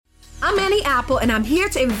I'm Annie Apple, and I'm here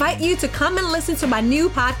to invite you to come and listen to my new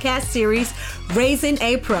podcast series, Raising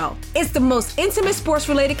a Pro. It's the most intimate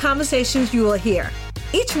sports-related conversations you will hear.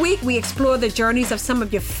 Each week, we explore the journeys of some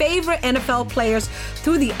of your favorite NFL players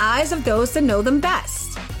through the eyes of those that know them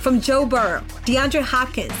best. From Joe Burrow, DeAndre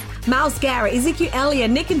Hopkins, Myles Garrett, Ezekiel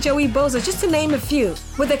Elliott, Nick and Joey Bosa, just to name a few.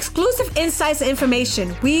 With exclusive insights and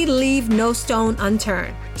information, we leave no stone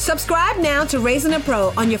unturned. Subscribe now to Raising a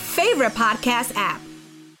Pro on your favorite podcast app.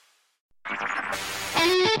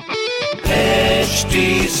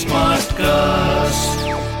 HT Smartcast.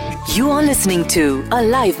 You are listening to a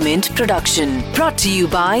Live Mint production brought to you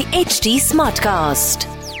by HT Smartcast.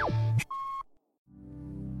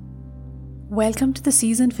 Welcome to the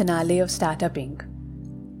season finale of Startup Inc.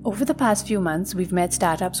 Over the past few months, we've met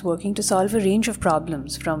startups working to solve a range of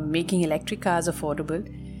problems, from making electric cars affordable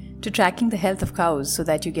to tracking the health of cows so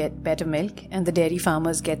that you get better milk and the dairy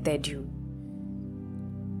farmers get their due.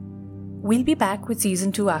 We'll be back with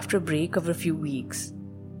season 2 after a break of a few weeks.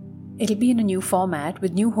 It'll be in a new format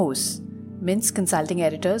with new hosts, Mint's consulting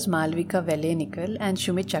editors Malvika Velle-Nikal and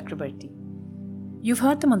Shumit Chakrabarti. You've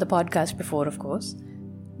heard them on the podcast before, of course.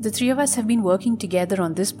 The three of us have been working together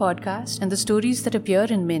on this podcast and the stories that appear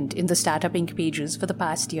in Mint in the Startup Inc. pages for the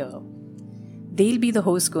past year. They'll be the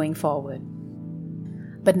hosts going forward.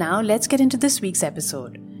 But now let's get into this week's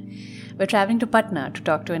episode. We're traveling to Patna to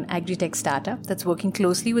talk to an agri-tech startup that's working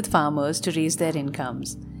closely with farmers to raise their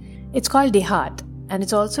incomes. It's called DeHaat, and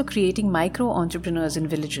it's also creating micro-entrepreneurs in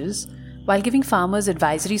villages while giving farmers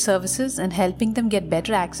advisory services and helping them get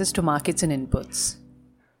better access to markets and inputs.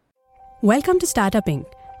 Welcome to Startup Inc.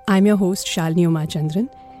 I'm your host Shalini Umachandran,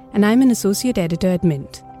 and I'm an associate editor at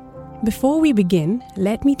Mint. Before we begin,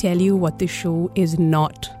 let me tell you what this show is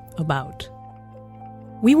not about.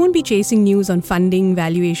 We won't be chasing news on funding,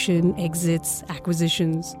 valuation, exits,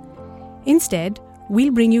 acquisitions. Instead,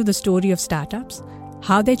 we'll bring you the story of startups,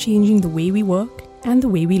 how they're changing the way we work and the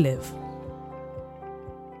way we live.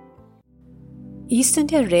 East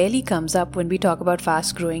India rarely comes up when we talk about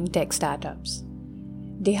fast-growing tech startups.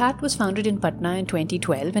 DeHaat was founded in Patna in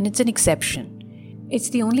 2012, and it's an exception.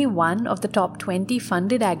 It's the only one of the top 20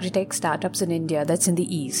 funded agri-tech startups in India that's in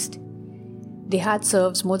the East. DeHaat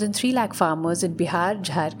serves more than 3 lakh farmers in Bihar,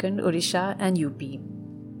 Jharkhand, Odisha and UP.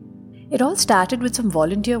 It all started with some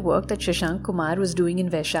volunteer work that Shashank Kumar was doing in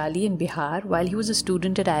Vaishali in Bihar while he was a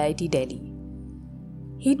student at IIT Delhi.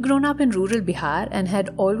 He'd grown up in rural Bihar and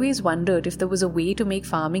had always wondered if there was a way to make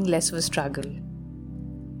farming less of a struggle.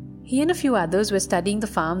 He and a few others were studying the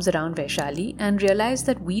farms around Vaishali and realized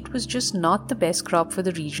that wheat was just not the best crop for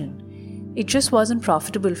the region. It just wasn't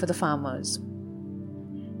profitable for the farmers.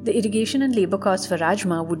 The irrigation and labor costs for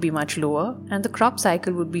Rajma would be much lower and the crop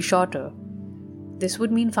cycle would be shorter. This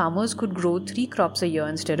would mean farmers could grow 3 crops a year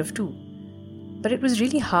instead of 2. But it was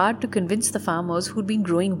really hard to convince the farmers who'd been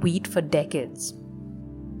growing wheat for decades.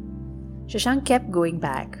 Shashank kept going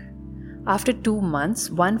back. After 2 months,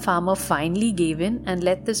 one farmer finally gave in and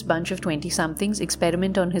let this bunch of 20-somethings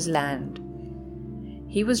experiment on his land.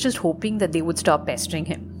 He was just hoping that they would stop pestering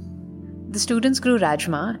him. The students grew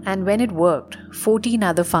Rajma, and when it worked, 14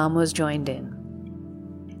 other farmers joined in.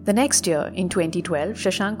 The next year, in 2012,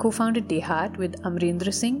 Shashank co-founded DeHaat with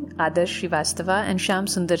Amrendra Singh, Adarsh Srivastava and Shyam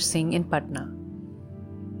Sundar Singh in Patna.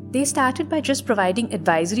 They started by just providing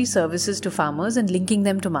advisory services to farmers and linking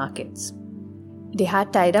them to markets.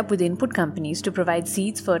 DeHaat tied up with input companies to provide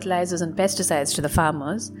seeds, fertilizers and pesticides to the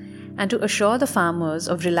farmers and to assure the farmers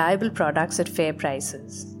of reliable products at fair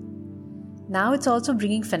prices. Now it's also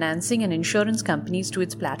bringing financing and insurance companies to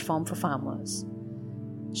its platform for farmers.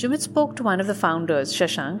 Shumit spoke to one of the founders,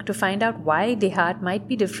 Shashank, to find out why DeHaat might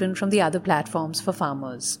be different from the other platforms for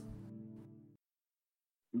farmers.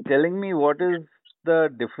 Telling me what is the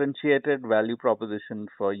differentiated value proposition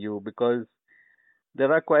for you, because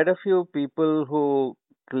there are quite a few people who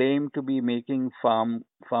claim to be making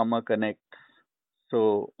farmer connects.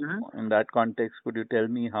 So, in that context, could you tell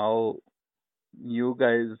me how you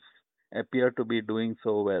guys appear to be doing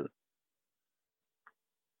so well?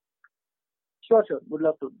 Sure. Would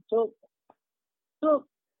love to. So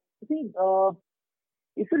see,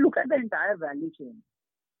 if you look at the entire value chain,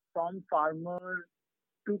 from farmer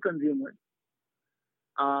to consumer,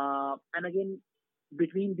 and again,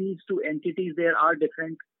 between these two entities, there are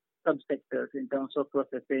different subsectors in terms of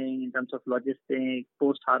processing, in terms of logistics,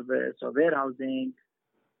 post-harvest or warehousing,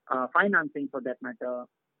 financing for that matter.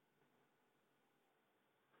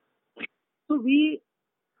 So we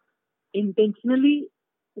intentionally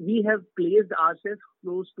have placed ourselves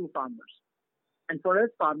close to farmers. And for us,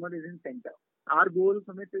 farmer is in center. Our goal,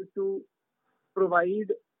 Sumit, is to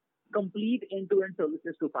provide complete end-to-end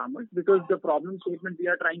services to farmers, because the problem statement we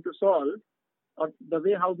are trying to solve, or the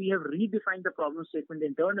way how we have redefined the problem statement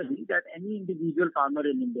internally, that any individual farmer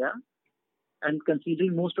in India, and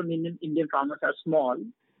considering most of Indian farmers are small,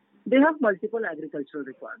 they have multiple agricultural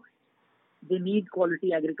requirements. They need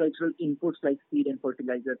quality agricultural inputs like seed and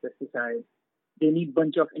fertilizer, pesticides. They need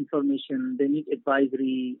bunch of information. They need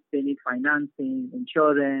advisory. They need financing,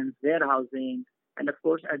 insurance, warehousing. And of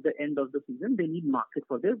course, at the end of the season, they need market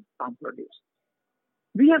for their farm produce.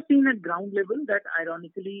 We have seen at ground level that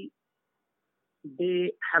ironically,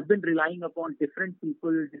 they have been relying upon different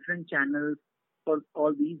people, different channels for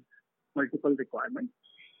all these multiple requirements.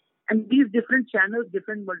 And these different channels,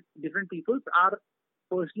 different peoples are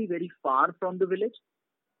firstly very far from the village.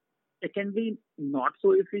 It can be not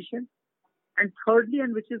so efficient. And thirdly,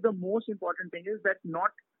 and which is the most important thing, is that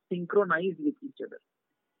not synchronized with each other.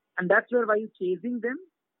 And that's where while chasing them,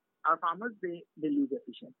 our farmers, they lose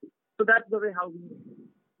efficiency. So that's the way how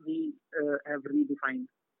we have redefined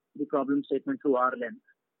the problem statement through our lens.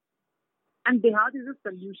 And DeHaat is a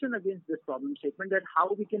solution against this problem statement, that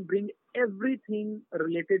how we can bring everything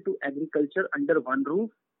related to agriculture under one roof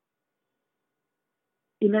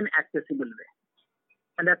in an accessible way.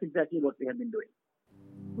 And that's exactly what we have been doing.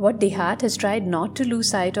 What DeHaat has tried not to lose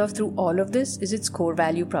sight of through all of this is its core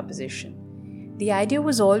value proposition. The idea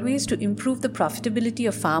was always to improve the profitability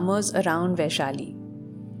of farmers around Vaishali.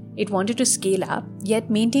 It wanted to scale up, yet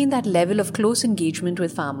maintain that level of close engagement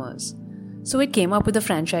with farmers. So it came up with a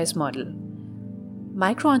franchise model.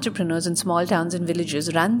 Micro-entrepreneurs in small towns and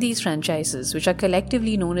villages run these franchises, which are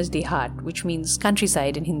collectively known as DeHaat, which means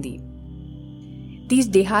countryside in Hindi. These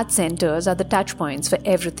DeHaat centers are the touch points for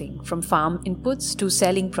everything from farm inputs to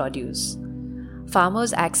selling produce.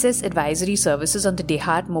 Farmers access advisory services on the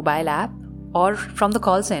DeHaat mobile app or from the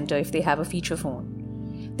call center if they have a feature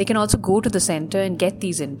phone. They can also go to the center and get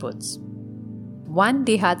these inputs. One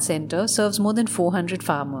DeHaat center serves more than 400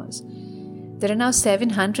 farmers. There are now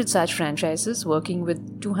 700 such franchises working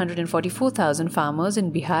with 244,000 farmers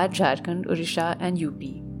in Bihar, Jharkhand, Odisha and UP.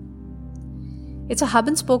 It's a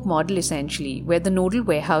hub-and-spoke model essentially, where the nodal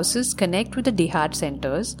warehouses connect with the DeHaat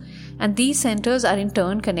centers, and these centers are in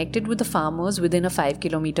turn connected with the farmers within a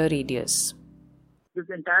 5-kilometer radius. This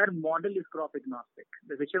entire model is crop agnostic.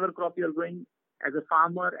 Whichever crop you're growing as a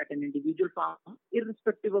farmer, at an individual farm,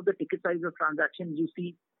 irrespective of the ticket size of transaction, you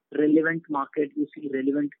see relevant market, you see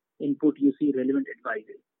relevant input, you see relevant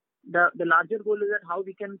advisory. The larger goal is that how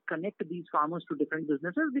we can connect these farmers to different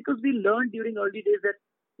businesses, because we learned during early days that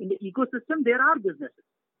in the ecosystem, there are businesses.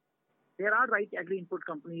 There are right agri-input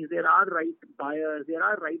companies, there are right buyers, there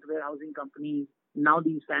are right warehousing companies, now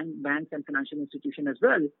these banks and financial institutions as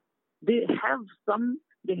well. They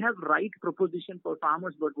have right proposition for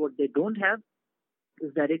farmers, but what they don't have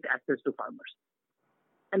is direct access to farmers.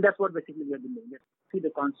 And that's what basically we have been doing. See, the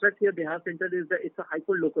construct here they have centered is that it's a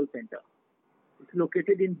hyper-local center. It's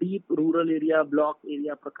located in deep rural area, block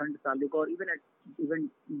area, Prakhand, Taluk, or even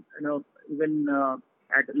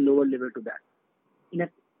at a lower level to that.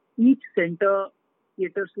 Each center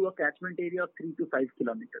caters to a catchment area of 3 to 5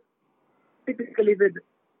 kilometers, typically with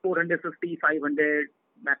 450, 500,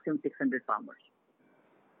 maximum 600 farmers.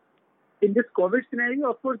 In this COVID scenario,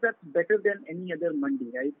 of course, that's better than any other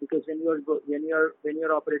mandi, right? Because when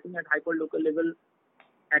you're operating at hyper local level,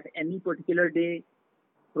 at any particular day,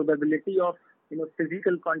 probability of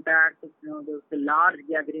physical contact, the large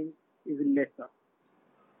gathering is lesser.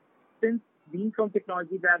 Since being from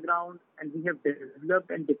technology background, and we have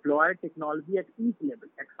developed and deployed technology at each level,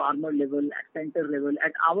 at farmer level, at center level,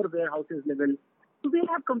 at our warehouses level. So we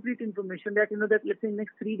have complete information that, that let's say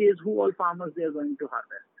next 3 days, who all farmers they are going to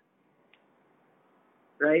harvest,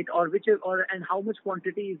 right? And how much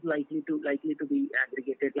quantity is likely to be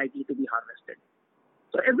aggregated, likely to be harvested.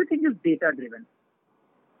 So everything is data driven.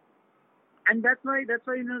 And that's why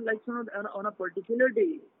on a particular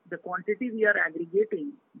day, the quantity we are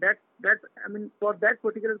aggregating, for that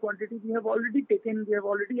particular quantity, we have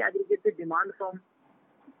already aggregated demand from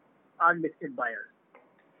our listed buyers.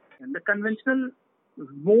 And the conventional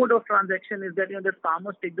mode of transaction is that, the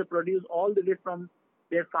farmers take the produce all the way from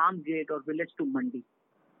their farm gate or village to mandi.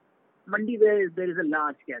 Mandi where there is a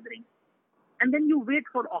large gathering. And then you wait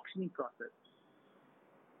for auctioning process.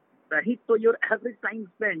 Right? So your average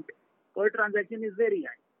time spent per transaction is very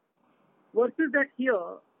high. Versus that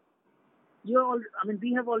here, we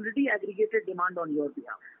have already aggregated demand on your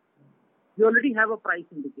behalf. We already have a price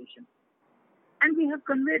indication. And we have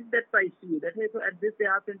conveyed that price to you. That hey, so at this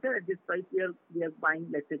DeHaat center, at this price we are buying,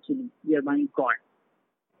 let's say, chili. We are buying corn.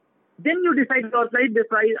 Then you decide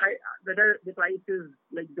whether the price is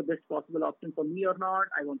like the best possible option for me or not.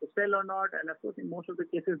 I want to sell or not, and of course, in most of the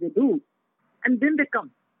cases they do, and then they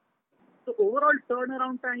come. So overall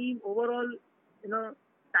turnaround time,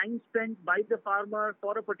 time spent by the farmer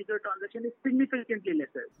for a particular transaction is significantly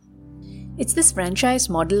lesser. It's this franchise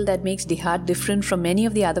model that makes DeHaat different from many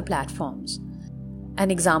of the other platforms. An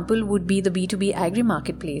example would be the B2B agri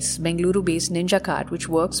marketplace, Bengaluru-based NinjaCart, which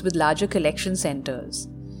works with larger collection centers.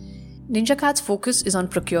 NinjaCart's focus is on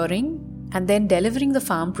procuring and then delivering the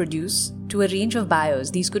farm produce to a range of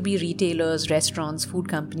buyers. These could be retailers, restaurants, food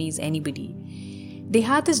companies, anybody.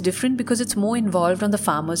 DeHaat is different because it's more involved on the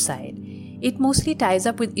farmer's side. It mostly ties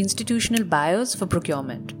up with institutional buyers for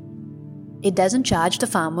procurement. It doesn't charge the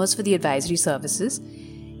farmers for the advisory services.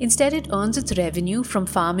 Instead, it earns its revenue from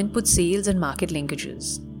farm input sales and market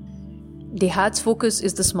linkages. DeHaat's focus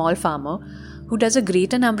is the small farmer who does a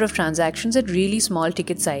greater number of transactions at really small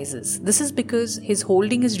ticket sizes. This is because his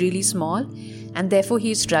holding is really small and therefore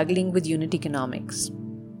he is struggling with unit economics.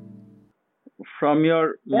 From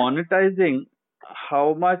your monetizing,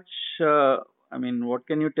 how much, what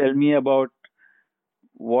can you tell me about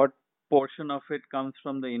what portion of it comes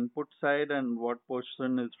from the input side and what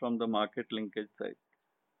portion is from the market linkage side?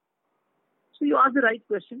 So you asked the right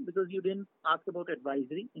question because you didn't ask about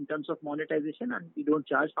advisory in terms of monetization, and we don't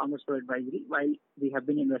charge farmers for advisory, while we have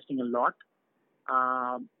been investing a lot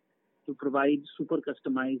to provide super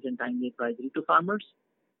customized and timely advisory to farmers.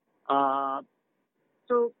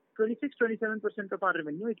 So 26-27% of our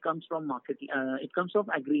revenue, it comes from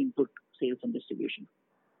agri input sales and distribution,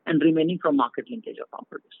 and remaining from market linkage of farm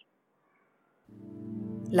produce.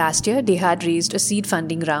 Last year, DeHaat raised a seed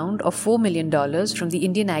funding round of $4 million from the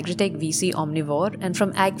Indian agritech VC Omnivore and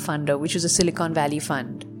from AgFunder, which is a Silicon Valley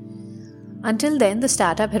fund. Until then, the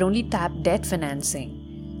startup had only tapped debt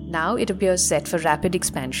financing. Now it appears set for rapid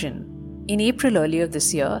expansion. In April earlier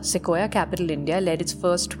this year, Sequoia Capital India led its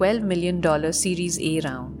first $12 million Series A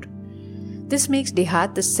round. This makes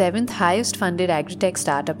DeHaat the 7th highest funded agritech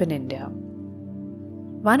startup in India.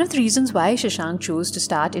 One of the reasons why Shashank chose to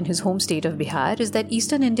start in his home state of Bihar is that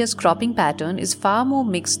Eastern India's cropping pattern is far more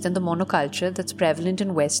mixed than the monoculture that's prevalent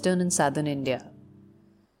in Western and Southern India.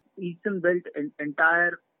 Eastern belt,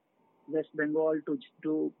 entire West Bengal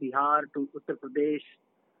to Bihar to Uttar Pradesh,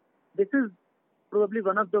 this is probably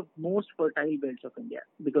one of the most fertile belts of India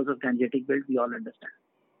because of Gangetic belt, we all understand.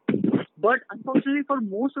 But unfortunately, for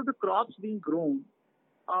most of the crops being grown,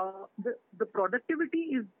 the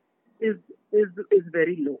productivity is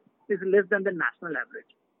very low, is less than the national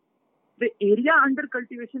average. The area under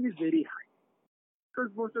cultivation is very high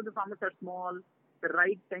because most of the farmers are small. The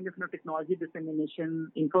right kind of technology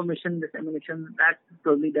dissemination, information dissemination, that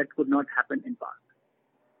could not happen in past.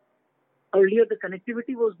 Earlier, the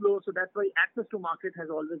connectivity was low, so that's why access to market has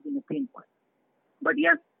always been a pain point. But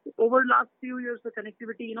yes, over the last few years, the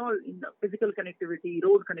connectivity, in the physical connectivity,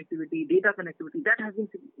 road connectivity, data connectivity, that has been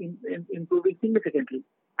improving significantly.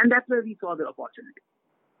 And that's where we saw the opportunity.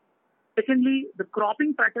 Secondly, the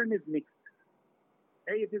cropping pattern is mixed.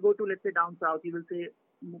 If you go to, let's say, down south, you will say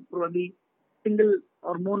probably single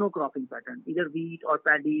or mono cropping pattern, either wheat or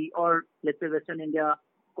paddy, or let's say Western India,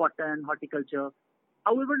 cotton, horticulture.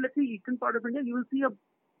 However, let's say eastern part of India, you will see a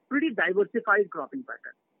pretty diversified cropping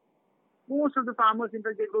pattern. Most of the farmers, in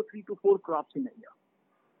fact, they grow 3 to 4 crops in a year.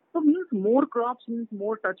 So means more crops means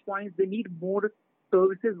more touch points. They need more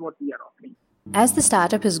services what we are offering. As the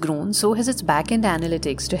startup has grown, so has its back-end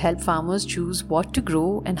analytics to help farmers choose what to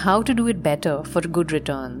grow and how to do it better for good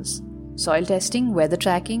returns. Soil testing, weather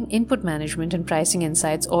tracking, input management and pricing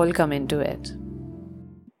insights all come into it.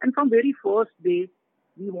 And from very first day,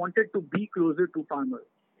 we wanted to be closer to farmers.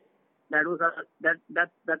 That was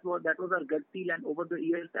our gut feel, and over the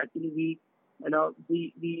years, actually, we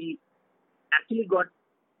actually got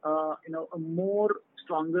a more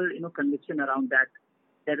stronger conviction around that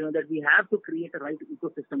we have to create a right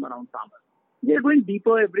ecosystem around farmers. We are going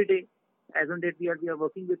deeper every day. As on date, we are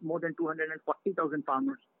working with more than 240,000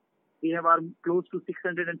 farmers. We have our close to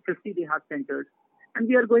 650 DeHaat centers, and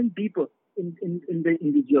we are going deeper in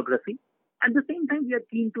the geography. At the same time, we are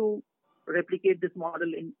keen to replicate this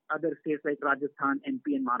model in other states like Rajasthan,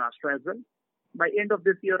 MP and Maharashtra as well. By end of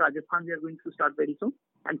this year, Rajasthan we are going to start very soon,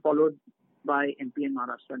 and followed by MP and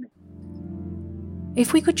Maharashtra next.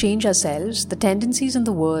 If we could change ourselves, the tendencies in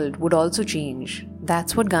the world would also change.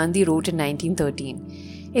 That's what Gandhi wrote in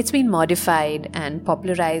 1913. It's been modified and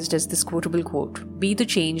popularized as this quotable quote, "Be the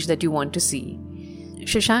change that you want to see."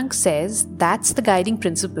 Shashank says that's the guiding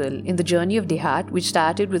principle in the journey of DeHaat, which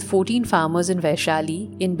started with 14 farmers in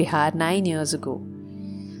Vaishali in Bihar 9 years ago.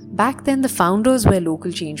 Back then, the founders were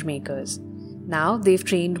local change makers. Now they've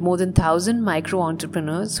trained more than 1,000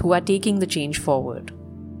 micro-entrepreneurs who are taking the change forward.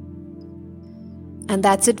 And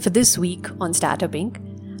that's it for this week on Startup Inc.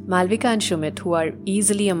 Malvika and Shumit, who are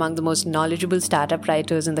easily among the most knowledgeable startup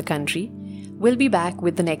writers in the country, will be back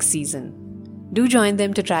with the next season. Do join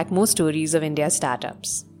them to track more stories of India's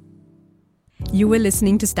startups. You were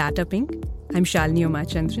listening to Startup Inc. I'm Shalini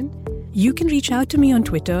Umachandran. You can reach out to me on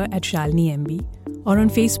Twitter at ShaliniMB or on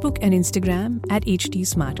Facebook and Instagram at HT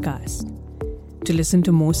Smartcast. To listen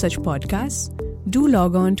to more such podcasts, do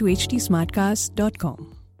log on to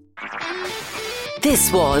htsmartcast.com.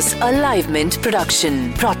 This was a Live Mint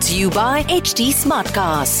production brought to you by HT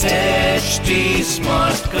Smartcast. HT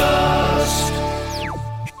Smartcast.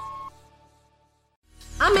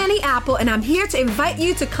 I'm Annie Apple, and I'm here to invite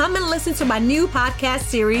you to come and listen to my new podcast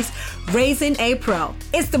series, Raising a Pro.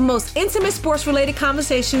 It's the most intimate sports-related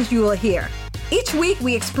conversations you will hear. Each week,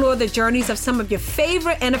 we explore the journeys of some of your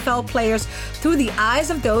favorite NFL players through the eyes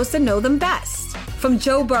of those that know them best. From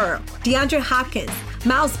Joe Burrow, DeAndre Hopkins,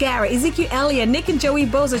 Myles Garrett, Ezekiel Elliott, Nick and Joey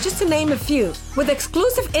Bosa, just to name a few. With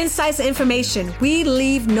exclusive insights and information, we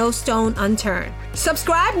leave no stone unturned.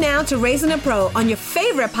 Subscribe now to Raising a Pro on your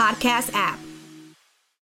favorite podcast app.